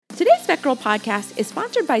Today's VETgirl podcast is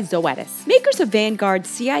sponsored by Zoetis, makers of Vanguard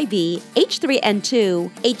CIV,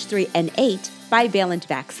 H3N2, H3N8 bivalent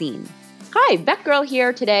vaccine. Hi, VETgirl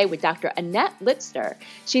here today with Dr. Annette Litster.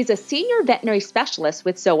 She's a senior veterinary specialist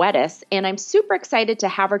with Zoetis, and I'm super excited to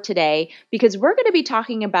have her today because we're going to be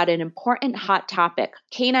talking about an important hot topic,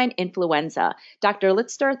 canine influenza. Dr.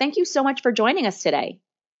 Litster, thank you so much for joining us today.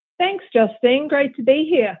 Thanks, Justine. Great to be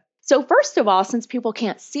here. So first of all, since people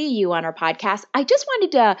can't see you on our podcast, I just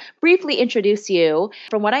wanted to briefly introduce you.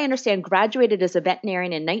 From what I understand, graduated as a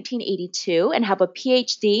veterinarian in 1982 and have a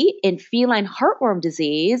PhD in feline heartworm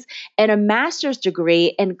disease and a master's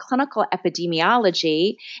degree in clinical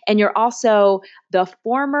epidemiology. And you're also the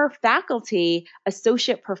former faculty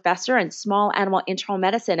associate professor in small animal internal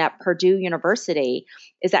medicine at Purdue University.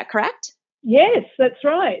 Is that correct? Yes, that's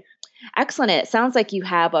right. Excellent. It sounds like you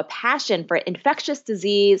have a passion for infectious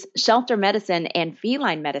disease, shelter medicine, and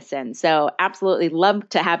feline medicine. So absolutely love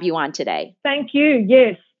to have you on today. Thank you.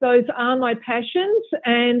 Yes, those are my passions,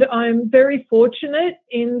 and I'm very fortunate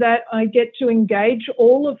in that I get to engage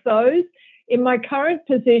all of those in my current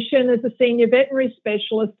position as a senior veterinary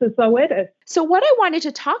specialist at Zoetis. So what I wanted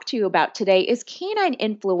to talk to you about today is canine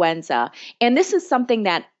influenza. And this is something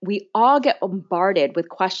that we all get bombarded with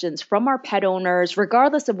questions from our pet owners,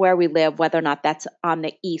 regardless of where we live, whether or not that's on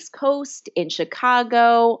the East Coast, in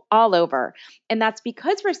Chicago, all over. And that's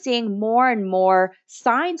because we're seeing more and more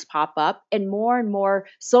signs pop up and more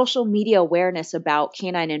social media awareness about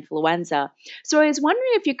canine influenza. So I was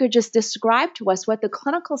wondering if you could just describe to us what the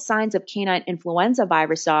clinical signs of canine influenza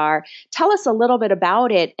virus are. Tell us a little bit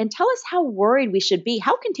about it and tell us how worried we should be.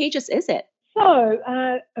 How contagious is it? So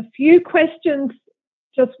a few questions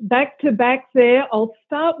just back to back there. I'll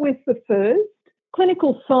start with the first.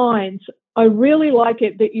 Clinical signs. I really like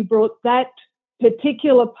it that you brought that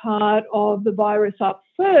particular part of the virus up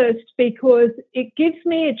first because it gives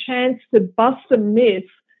me a chance to bust a myth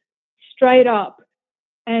straight up.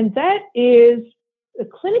 And that is the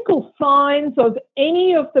clinical signs of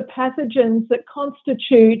any of the pathogens that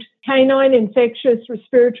constitute canine infectious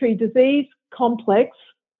respiratory disease complex,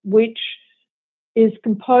 which is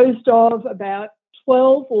composed of about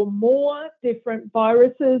 12 or more different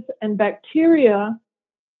viruses and bacteria,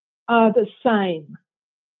 are the same.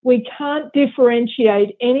 We can't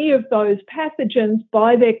differentiate any of those pathogens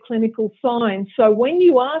by their clinical signs. So when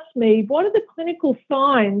you ask me, what are the clinical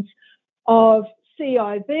signs of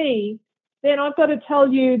CIV, then I've got to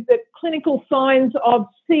tell you that clinical signs of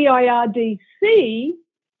CIRDC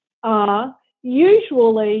are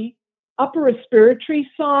usually upper respiratory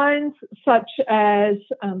signs such as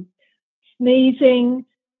sneezing,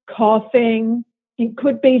 coughing. It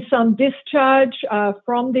could be some discharge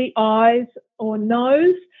from the eyes or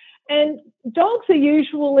nose. And dogs are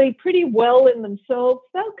usually pretty well in themselves.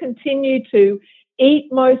 They'll continue to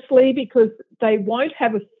eat mostly because they won't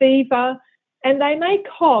have a fever, and they may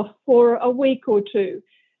cough for a week or two.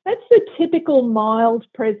 That's the typical mild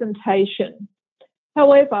presentation.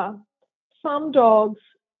 However, some dogs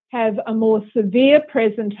have a more severe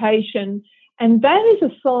presentation, and that is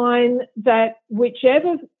a sign that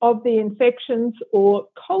whichever of the infections or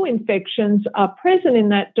co-infections are present in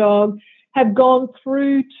that dog have gone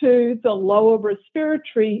through to the lower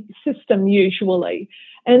respiratory system usually.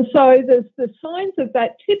 And so there's the signs of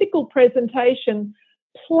that typical presentation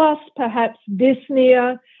plus perhaps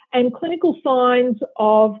dyspnea and clinical signs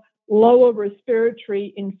of lower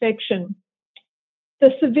respiratory infection.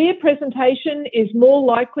 The severe presentation is more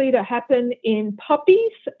likely to happen in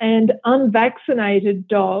puppies and unvaccinated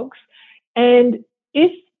dogs. And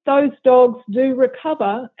if those dogs do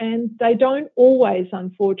recover, and they don't always,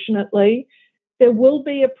 unfortunately, there will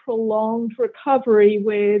be a prolonged recovery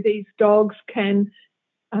where these dogs can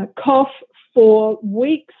cough for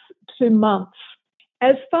weeks to months.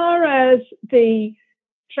 As far as the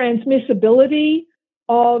transmissibility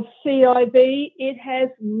of CIV, it has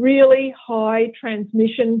really high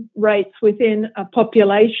transmission rates within a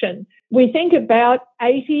population. We think about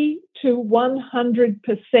 80 to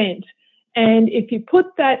 100%. And if you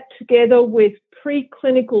put that together with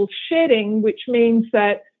preclinical shedding, which means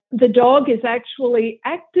that the dog is actually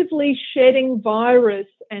actively shedding virus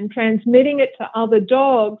and transmitting it to other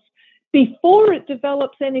dogs before it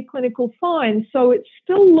develops any clinical signs, so it's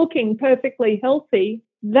still looking perfectly healthy,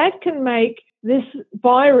 that can make this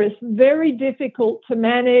virus very difficult to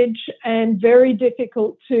manage and very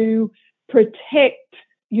difficult to protect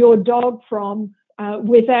your dog from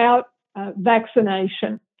without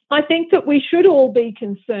vaccination. I think that we should all be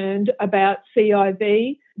concerned about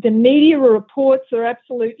CIV. The media reports are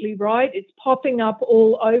absolutely right. It's popping up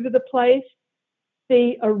all over the place.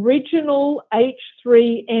 The original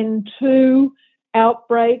H3N2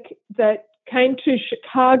 outbreak that came to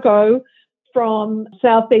Chicago from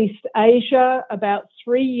Southeast Asia about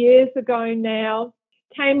 3 years ago now,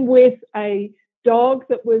 came with a dog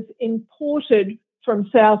that was imported from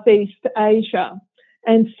Southeast Asia.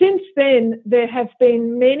 And since then, there have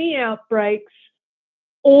been many outbreaks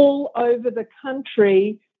all over the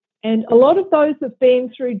country, and a lot of those have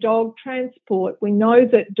been through dog transport. We know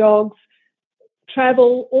that dogs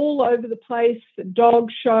travel all over the place for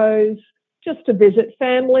dog shows, just to visit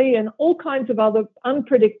family, and all kinds of other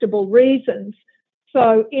unpredictable reasons.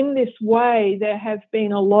 So in this way, there have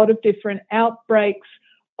been a lot of different outbreaks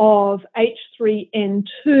of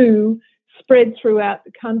H3N2 spread throughout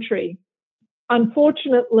the country.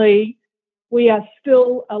 Unfortunately, we are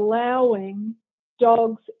still allowing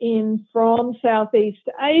dogs in from Southeast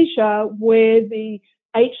Asia where the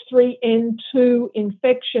H3N2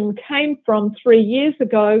 infection came from 3 years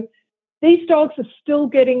ago. These dogs are still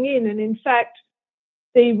getting in. And in fact,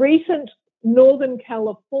 the recent Northern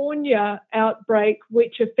California outbreak,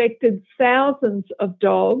 which affected thousands of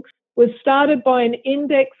dogs, was started by an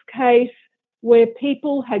index case where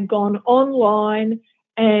people had gone online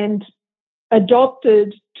and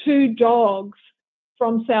adopted 2 dogs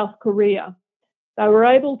from South Korea. They were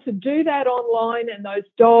able to do that online, and those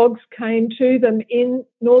dogs came to them in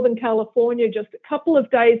Northern California just a couple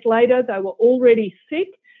of days later. They were already sick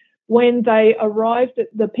when they arrived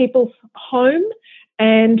at the people's home,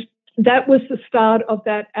 and that was the start of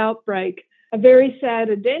that outbreak. A very sad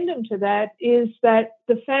addendum to that is that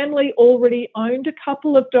the family already owned a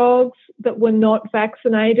couple of dogs that were not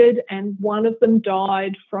vaccinated, and one of them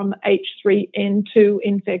died from H3N2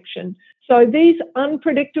 infection. So these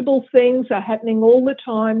unpredictable things are happening all the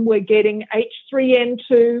time. We're getting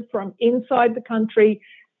H3N2 from inside the country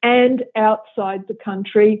and outside the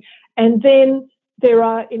country. And then there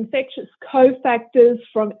are infectious cofactors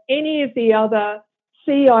from any of the other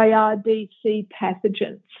CIRDC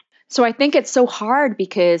pathogens. So I think it's so hard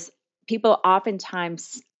because people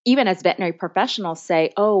oftentimes, even as veterinary professionals,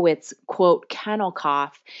 say, oh, it's, quote, kennel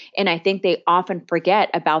cough. And I think they often forget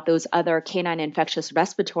about those other canine infectious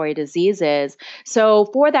respiratory diseases. So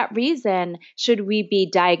for that reason, should we be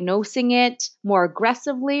diagnosing it more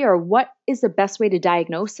aggressively, or what is the best way to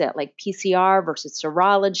diagnose it, like PCR versus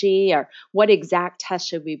serology, or what exact test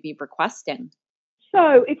should we be requesting?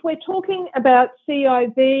 So if we're talking about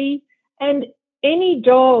CIV and any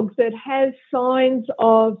dog that has signs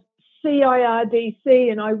of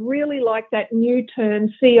CIRDC, and I really like that new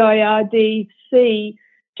term, CIRDC,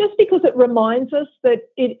 just because it reminds us that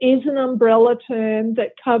it is an umbrella term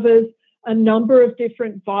that covers a number of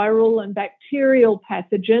different viral and bacterial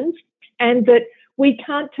pathogens, and that we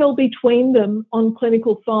can't tell between them on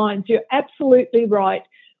clinical signs. You're absolutely right.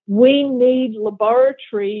 We need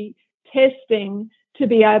laboratory testing to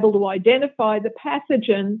be able to identify the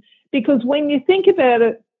pathogen, because when you think about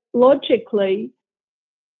it logically,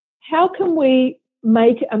 how can we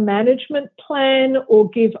make a management plan or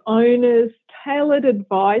give owners tailored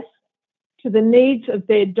advice to the needs of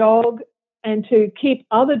their dog and to keep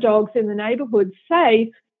other dogs in the neighbourhood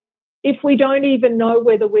safe if we don't even know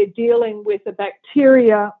whether we're dealing with a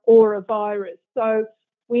bacteria or a virus? So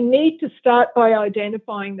we need to start by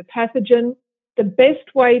identifying the pathogen. The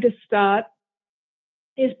best way to start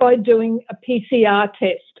is by doing a PCR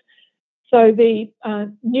test. So the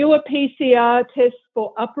newer PCR tests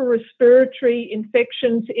for upper respiratory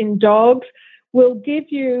infections in dogs will give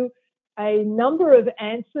you a number of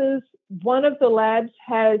answers. One of the labs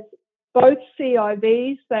has both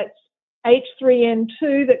CIVs, that's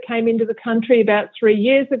H3N2 that came into the country about 3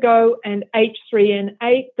 years ago, and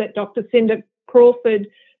H3N8 that Dr. Cinda Crawford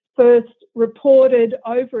first reported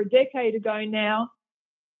over a decade ago now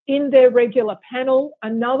in their regular panel.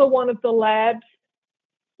 Another one of the labs,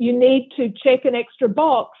 you need to check an extra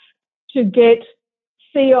box to get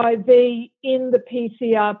CIV in the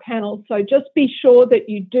PCR panel. So just be sure that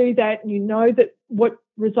you do that and you know that what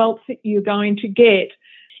results that you're going to get.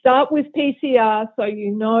 Start with PCR so you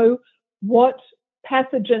know what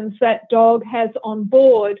pathogens that dog has on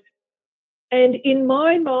board. And in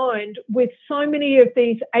my mind, with so many of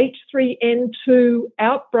these H3N2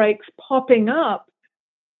 outbreaks popping up,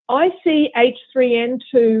 I see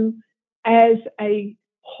H3N2 as a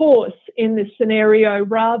horse in this scenario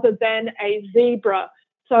rather than a zebra.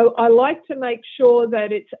 So I like to make sure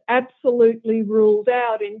that it's absolutely ruled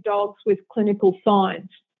out in dogs with clinical signs.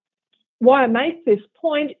 Why I make this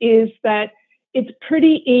point is that it's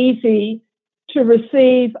pretty easy to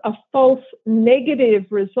receive a false negative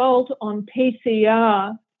result on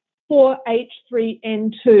PCR for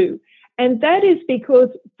H3N2. And that is because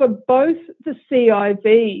for both the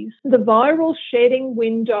CIVs, the viral shedding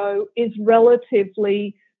window is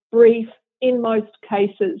relatively brief in most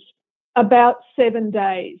cases, about 7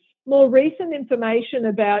 days. More recent information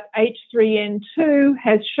about H3N2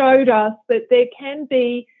 has showed us that there can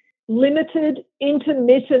be limited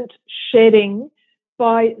intermittent shedding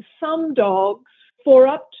by some dogs for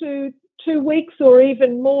up to 2 weeks or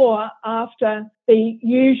even more after the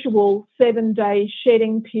usual 7-day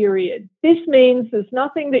shedding period. This means there's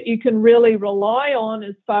nothing that you can really rely on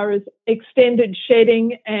as far as extended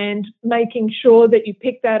shedding and making sure that you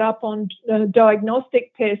pick that up on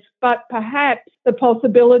diagnostic tests, but perhaps the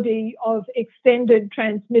possibility of extended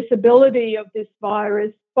transmissibility of this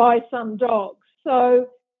virus by some dogs. So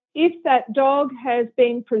if that dog has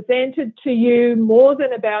been presented to you more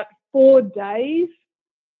than about 4 days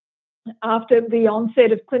after the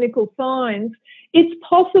onset of clinical signs, it's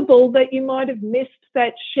possible that you might have missed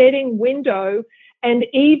that shedding window. And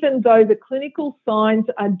even though the clinical signs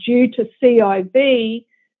are due to CIV,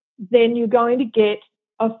 then you're going to get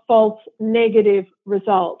a false negative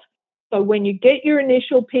result. So when you get your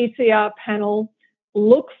initial PCR panel,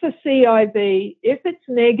 look for CIV. If it's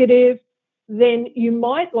negative, then you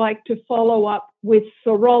might like to follow up with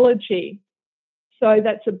serology. So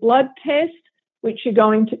that's a blood test which you're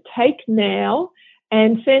going to take now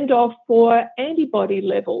and send off for antibody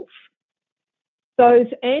levels. Those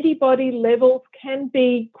antibody levels can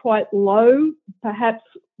be quite low, perhaps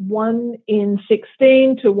 1 in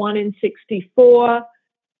 16 to 1 in 64,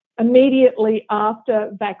 immediately after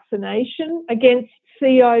vaccination against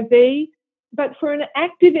CIV. But for an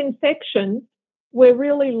active infection, we're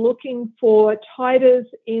really looking for titers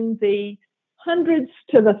in the hundreds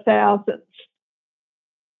to the thousands.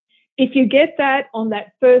 If you get that on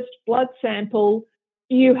that first blood sample,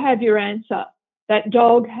 you have your answer. That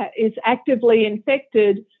dog is actively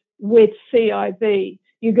infected with CIV.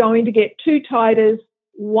 You're going to get 2 titers,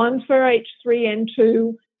 one for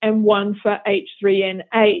H3N2 and one for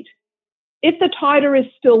H3N8. If the titer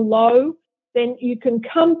is still low, then you can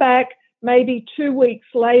come back maybe 2 weeks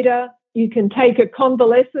later. You can take a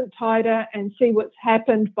convalescent titer and see what's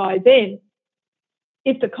happened by then.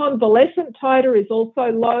 If the convalescent titer is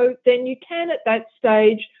also low, then you can at that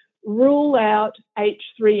stage rule out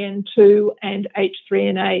H3N2 and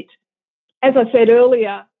H3N8. As I said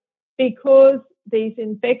earlier, because these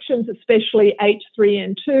infections, especially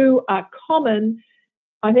H3N2, are common,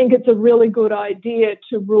 I think it's a really good idea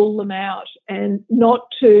to rule them out and not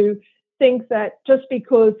to think that just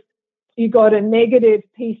because you got a negative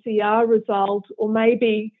PCR result, or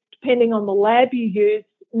maybe depending on the lab you use,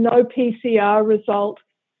 no PCR result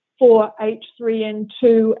for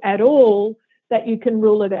H3N2 at all, that you can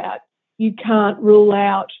rule it out. You can't rule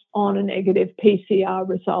out on a negative PCR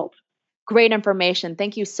result. Great information.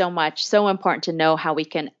 Thank you so much. So important to know how we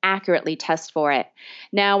can accurately test for it.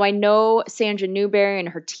 Now, I know Sandra Newberry and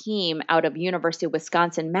her team out of University of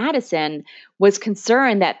Wisconsin-Madison was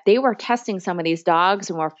concerned that they were testing some of these dogs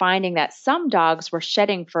and were finding that some dogs were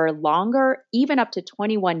shedding for longer, even up to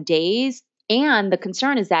 21 days. And the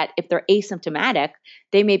concern is that if they're asymptomatic,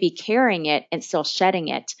 they may be carrying it and still shedding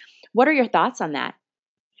it. What are your thoughts on that?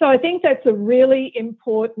 So I think that's a really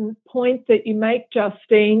important point that you make,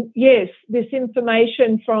 Justine. Yes, this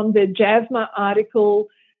information from the JAVMA article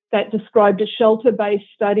that described a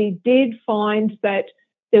shelter-based study did find that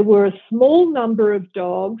there were a small number of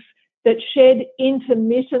dogs that shed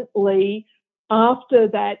intermittently after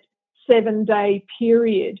that 7-day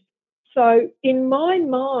period. So in my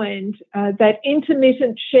mind, that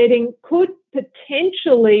intermittent shedding could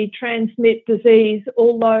potentially transmit disease,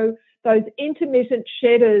 although those intermittent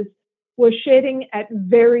shedders were shedding at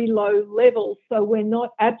very low levels. So we're not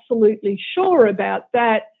absolutely sure about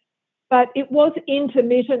that, but it was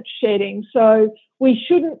intermittent shedding. So we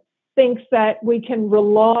shouldn't think that we can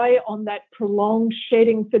rely on that prolonged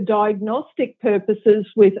shedding for diagnostic purposes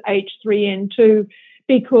with H3N2,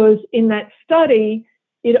 because in that study,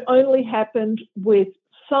 it only happened with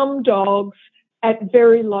some dogs at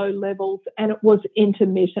very low levels, and it was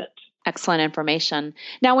intermittent. Excellent information.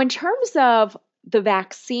 Now, in terms of the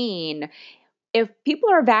vaccine, if people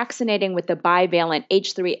are vaccinating with the bivalent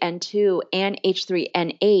H3N2 and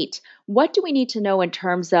H3N8, what do we need to know in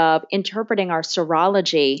terms of interpreting our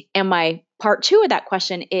serology? And my part 2 of that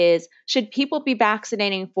question is, should people be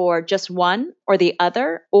vaccinating for just one or the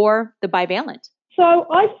other, or the bivalent? So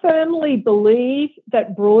I firmly believe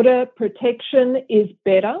that broader protection is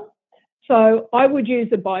better. So I would use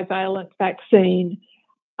a bivalent vaccine.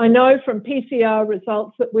 I know from PCR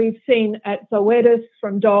results that we've seen at Zoetis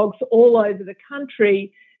from dogs all over the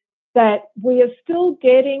country that we are still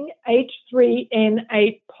getting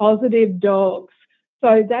H3N8 positive dogs.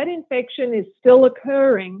 So that infection is still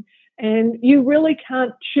occurring, and you really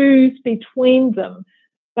can't choose between them.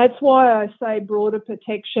 That's why I say broader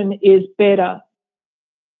protection is better,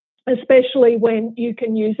 especially when you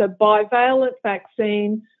can use a bivalent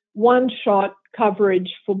vaccine, one-shot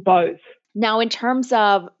coverage for both. Now, in terms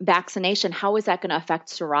of vaccination, how is that going to affect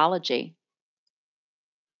serology?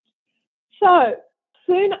 So,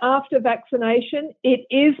 soon after vaccination, it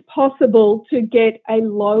is possible to get a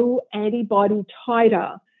low antibody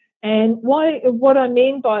titer. And what I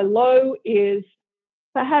mean by low is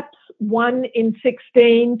perhaps 1 in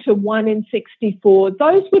 16 to 1 in 64.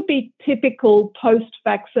 Those would be typical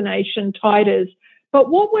post-vaccination titers. But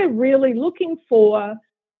what we're really looking for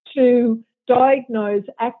to diagnose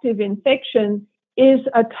active infection is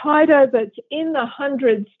a titer that's in the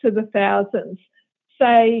hundreds to the thousands,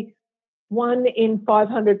 say 1 in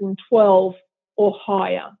 512 or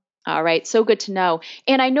higher. All right, so good to know.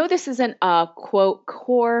 And I know this isn't a quote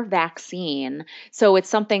core vaccine, so it's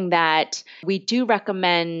something that we do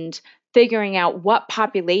recommend figuring out what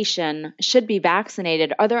population should be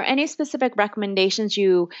vaccinated. Are there any specific recommendations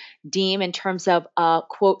you deem in terms of a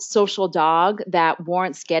quote social dog that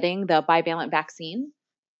warrants getting the bivalent vaccine?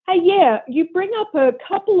 Yeah, you bring up a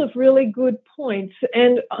couple of really good points.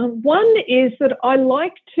 And one is that I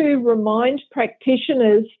like to remind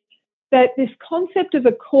practitioners that this concept of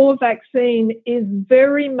a core vaccine is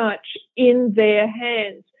very much in their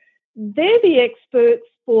hands. They're the experts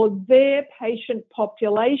for their patient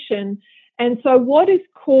population. And so what is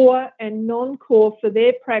core and non-core for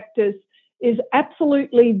their practice is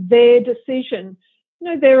absolutely their decision. You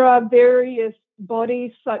know, there are various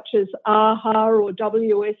bodies such as AHA or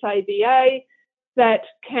WSABA that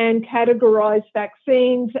can categorize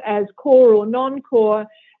vaccines as core or non-core,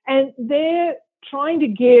 and they're trying to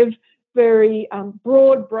give very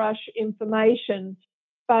broad brush information,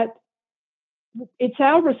 but it's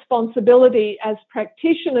our responsibility as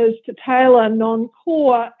practitioners to tailor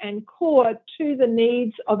non-core and core to the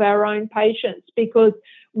needs of our own patients because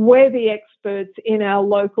we're the experts in our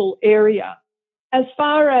local area. As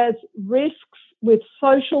far as risks with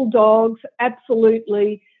social dogs,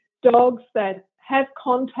 absolutely, dogs that have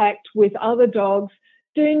contact with other dogs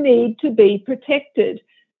do need to be protected.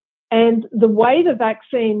 And the way the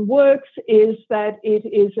vaccine works is that it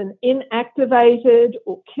is an inactivated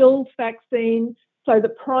or killed vaccine. So the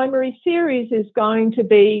primary series is going to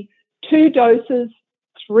be 2 doses,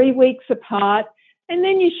 3 weeks apart. And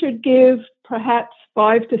then you should give perhaps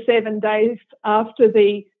 5 to 7 days after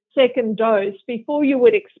the second dose before you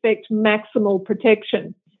would expect maximal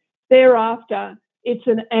protection. Thereafter, it's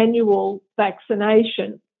an annual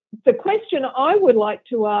vaccination. The question I would like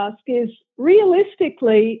to ask is,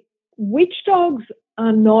 realistically, which dogs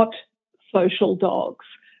are not social dogs?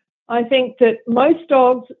 I think that most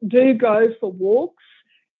dogs do go for walks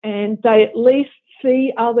and they at least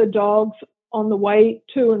see other dogs on the way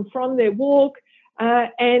to and from their walk.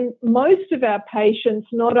 And most of our patients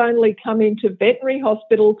not only come into veterinary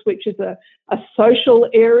hospitals, which is a social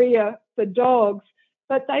area for dogs,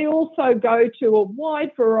 but they also go to a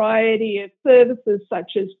wide variety of services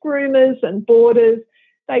such as groomers and boarders.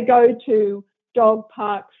 They go to dog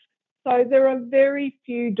parks. So there are very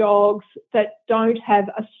few dogs that don't have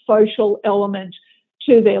a social element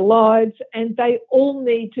to their lives, and they all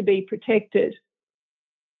need to be protected.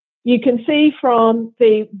 You can see from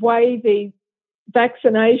the way the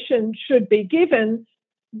vaccination should be given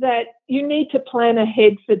that you need to plan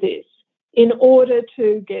ahead for this in order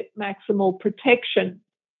to get maximal protection.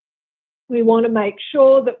 We want to make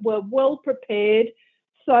sure that we're well prepared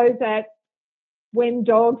so that when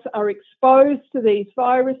dogs are exposed to these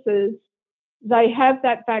viruses, they have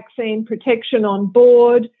that vaccine protection on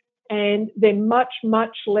board and they're much,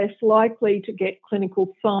 much less likely to get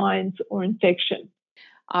clinical signs or infection.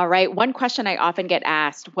 All right. One question I often get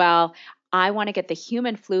asked, well, I want to get the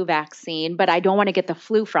human flu vaccine, but I don't want to get the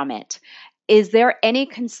flu from it. Is there any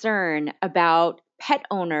concern about pet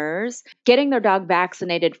owners getting their dog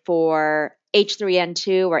vaccinated for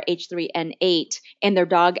H3N2 or H3N8 and their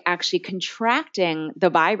dog actually contracting the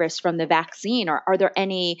virus from the vaccine? Or are there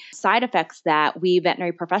any side effects that we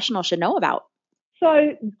veterinary professionals should know about?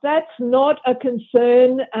 So that's not a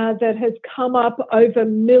concern that has come up over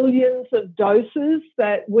millions of doses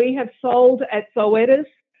that we have sold at Zoetis.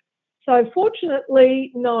 So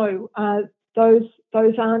fortunately, no, those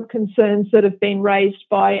aren't concerns that have been raised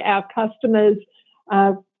by our customers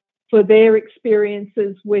for their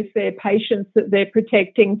experiences with their patients that they're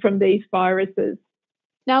protecting from these viruses.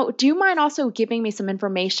 Now, do you mind also giving me some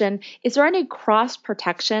information? Is there any cross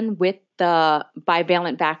protection with the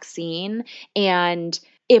bivalent vaccine? And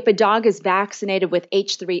if a dog is vaccinated with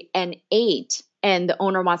H3N8 and the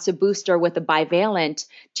owner wants to booster with a bivalent,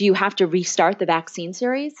 do you have to restart the vaccine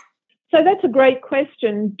series? So that's a great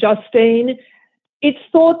question, Justine. It's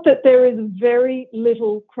thought that there is very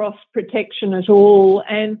little cross protection at all.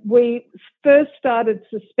 And we first started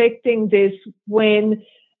suspecting this when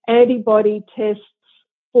antibody tests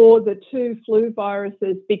for the two flu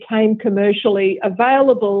viruses became commercially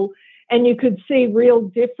available, and you could see real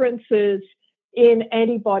differences in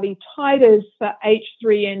antibody titers for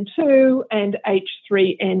H3N2 and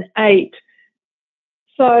H3N8.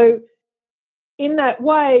 So in that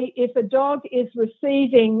way, if a dog is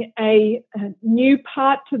receiving a new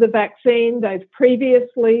part to the vaccine, they've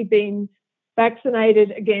previously been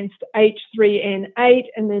vaccinated against H3N8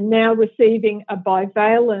 and they're now receiving a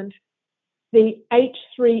bivalent, the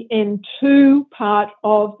H3N2 part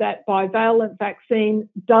of that bivalent vaccine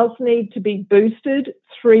does need to be boosted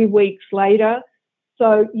 3 weeks later.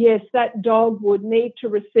 So yes, that dog would need to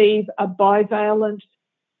receive a bivalent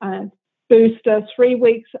booster 3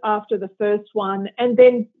 weeks after the first one, and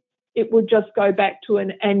then it would just go back to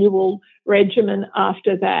an annual regimen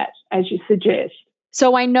after that, as you suggest.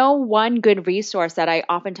 So I know one good resource that I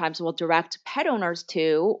oftentimes will direct pet owners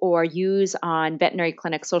to or use on veterinary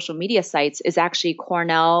clinic social media sites is actually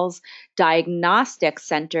Cornell's Diagnostic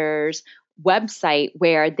Center's website,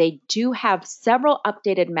 where they do have several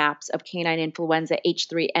updated maps of canine influenza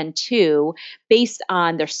H3N2 based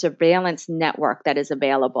on their surveillance network that is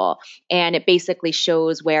available. And it basically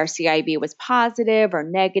shows where CIV was positive or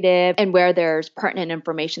negative and where there's pertinent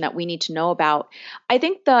information that we need to know about. I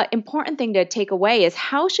think the important thing to take away is,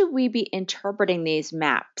 how should we be interpreting these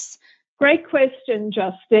maps? Great question,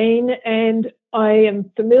 Justine. And I am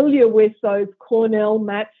familiar with those Cornell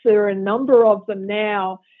maps. There are a number of them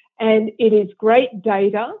now, and it is great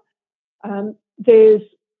data. There's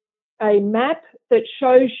a map that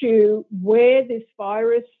shows you where this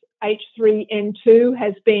virus H3N2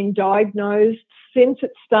 has been diagnosed since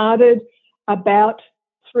it started about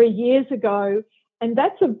 3 years ago. And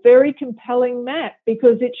that's a very compelling map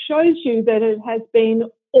because it shows you that it has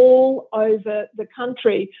been all over the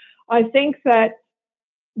country. I think that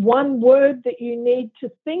one word that you need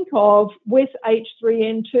to think of with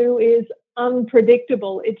H3N2 is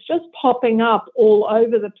unpredictable. It's just popping up all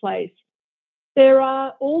over the place. There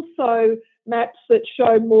are also maps that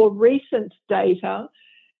show more recent data,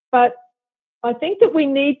 but I think that we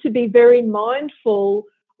need to be very mindful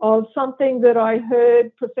of something that I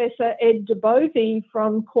heard Professor Ed Dubovy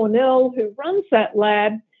from Cornell, who runs that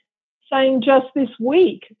lab, saying just this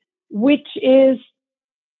week, which is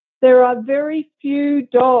there are very few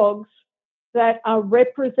dogs that are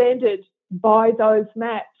represented by those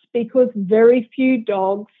maps because very few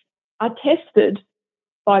dogs are tested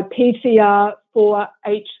by PCR for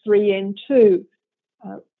H3N2.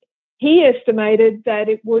 He estimated that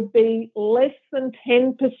it would be less than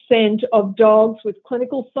 10% of dogs with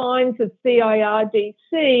clinical signs of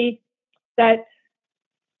CIRDC that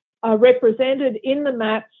are represented in the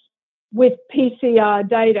maps with PCR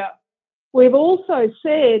data. We've also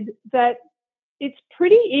said that it's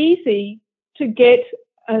pretty easy to get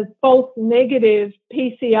a false negative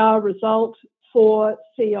PCR result for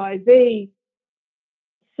CIV.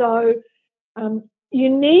 So you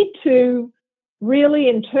need to really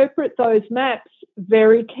interpret those maps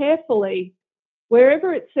very carefully.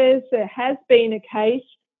 Wherever it says there has been a case,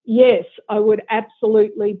 yes, I would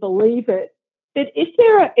absolutely believe it. But if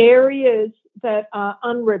there are areas that are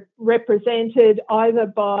unrepresented either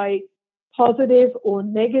by positive or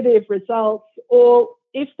negative results, or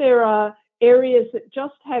if there are areas that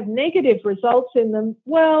just have negative results in them,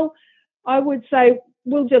 well, I would say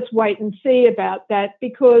we'll just wait and see about that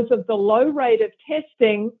because of the low rate of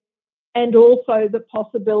testing and also the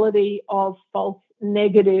possibility of false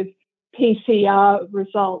negative PCR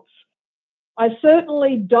results. I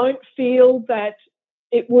certainly don't feel that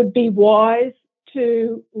it would be wise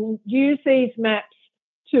to use these maps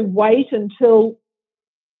to wait until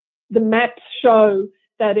the maps show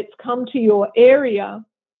that it's come to your area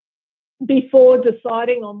before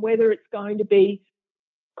deciding on whether it's going to be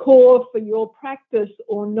core for your practice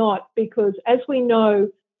or not, because as we know,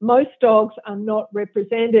 most dogs are not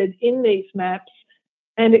represented in these maps.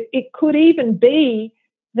 And it could even be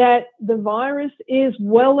that the virus is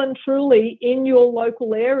well and truly in your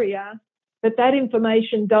local area, but that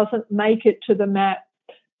information doesn't make it to the map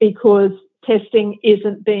because testing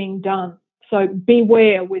isn't being done. So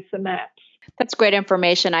beware with the maps. That's great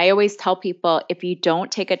information. I always tell people if you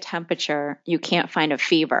don't take a temperature, you can't find a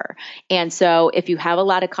fever. And so if you have a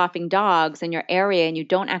lot of coughing dogs in your area and you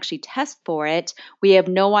don't actually test for it, we have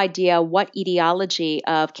no idea what etiology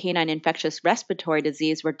of canine infectious respiratory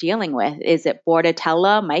disease we're dealing with. Is it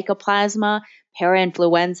Bordetella, Mycoplasma,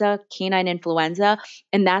 parainfluenza, canine influenza?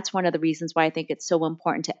 And that's one of the reasons why I think it's so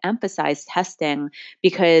important to emphasize testing,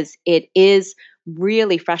 because it is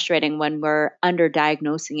really frustrating when we're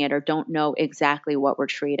underdiagnosing it or don't know exactly what we're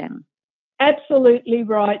treating. Absolutely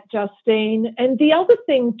right, Justine. And the other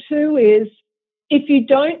thing too is if you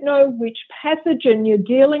don't know which pathogen you're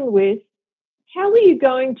dealing with, how are you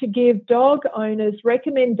going to give dog owners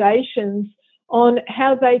recommendations on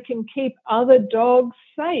how they can keep other dogs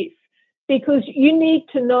safe? Because you need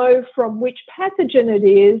to know from which pathogen it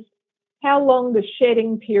is, how long the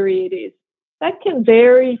shedding period is. That can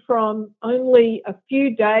vary from only a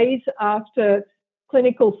few days after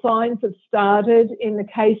clinical signs have started in the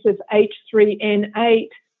case of H3N8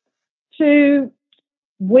 to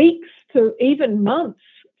weeks to even months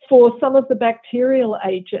for some of the bacterial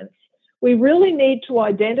agents. We really need to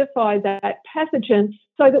identify that pathogen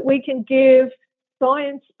so that we can give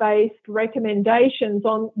science-based recommendations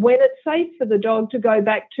on when it's safe for the dog to go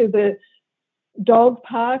back to the dog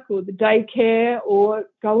park or the daycare or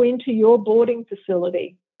go into your boarding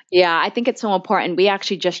facility. Yeah, I think it's so important. We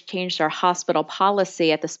actually just changed our hospital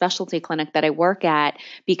policy at the specialty clinic that I work at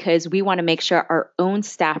because we want to make sure our own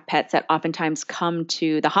staff pets that oftentimes come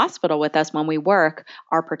to the hospital with us when we work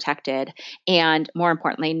are protected and, more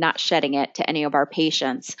importantly, not shedding it to any of our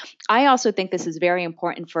patients. I also think this is very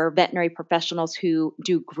important for veterinary professionals who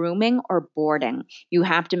do grooming or boarding. You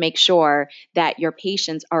have to make sure that your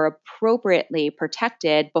patients are appropriately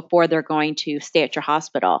protected before they're going to stay at your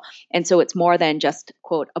hospital. And so it's more than just,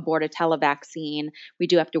 quote, a Bordetella vaccine. We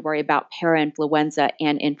do have to worry about parainfluenza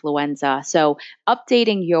and influenza. So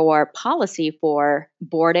updating your policy for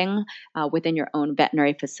boarding within your own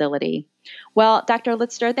veterinary facility. Well, Dr.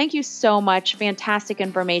 Litster, thank you so much. Fantastic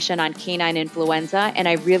information on canine influenza, and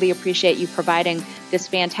I really appreciate you providing this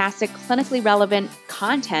fantastic clinically relevant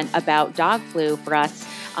content about dog flu for us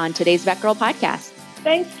on today's VETgirl podcast.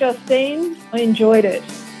 Thanks, Justine. I enjoyed it.